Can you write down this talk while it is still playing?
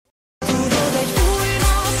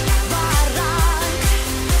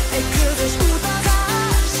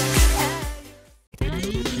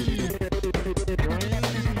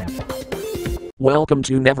Welcome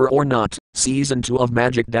to Never or Not, Season 2 of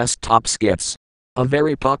Magic Desktop Skits. A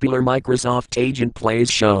very popular Microsoft Agent Plays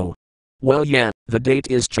show. Well yeah, the date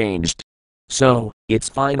is changed. So, it's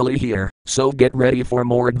finally here, so get ready for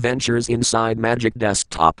more adventures inside Magic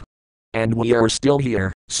Desktop. And we are still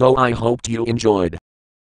here, so I hoped you enjoyed.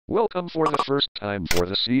 Welcome for the first time for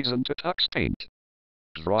the season to Tux Paint.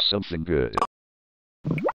 Draw something good.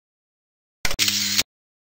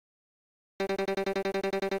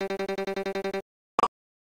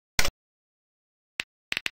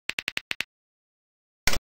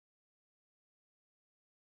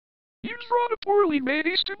 You drawn a poorly made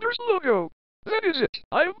EastEnders logo. That is it.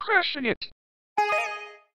 I'm crashing it.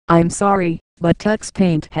 I'm sorry, but Tux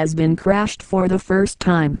Paint has been crashed for the first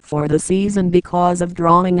time for the season because of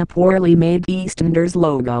drawing a poorly made EastEnders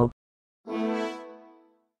logo.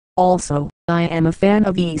 Also, I am a fan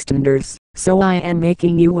of EastEnders, so I am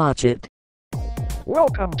making you watch it.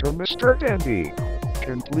 Welcome to Mr. Dandy.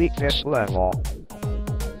 Complete this level.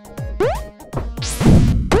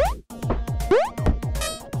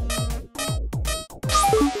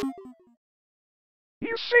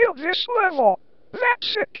 You failed this level.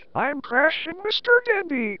 That's it. I'm crashing Mr.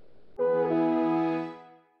 Dandy.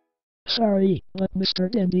 Sorry, but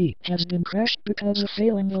Mr. Dandy has been crashed because of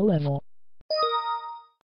failing the level.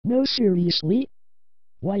 No, seriously?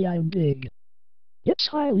 Why, I'm big. It's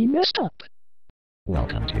highly messed up.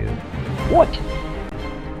 Welcome to... What?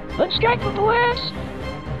 Unscapable ass?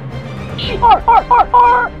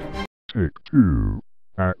 R. Take 2.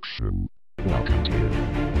 Action. Welcome to...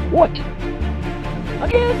 What?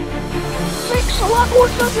 Again? Thanks a lot, War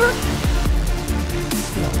Thunder!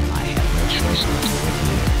 Well, I have no choice but to live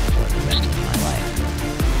here for the rest of my life.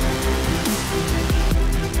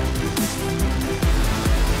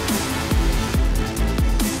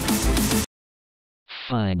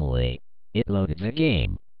 Finally, it loaded the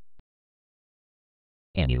game.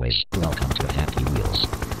 Anyways, welcome to Happy Wheels.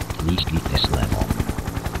 Please beat this level.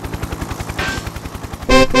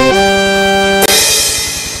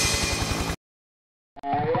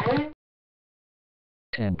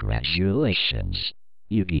 Congratulations,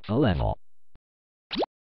 you beat the level.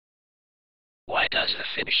 Why does the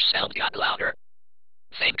finish sound got louder?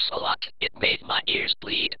 Thanks a lot, it made my ears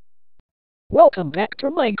bleed. Welcome back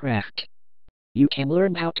to Minecraft. You can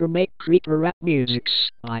learn how to make creeper rap musics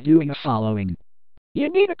by doing the following. You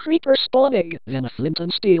need a creeper spawn egg, then a flint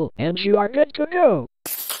and steel, and you are good to go.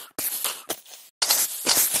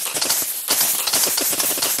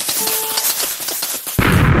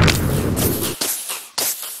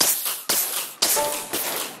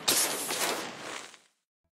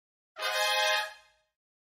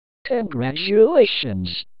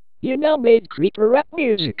 Congratulations! You now made creeper rap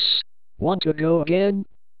musics. Want to go again?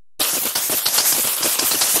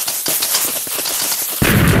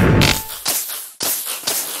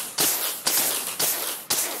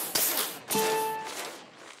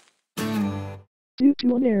 Due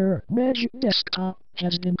to an error, Magic Desktop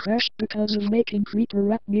has been crashed because of making creeper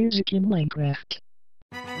rap music in Minecraft.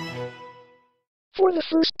 For the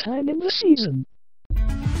first time in the season,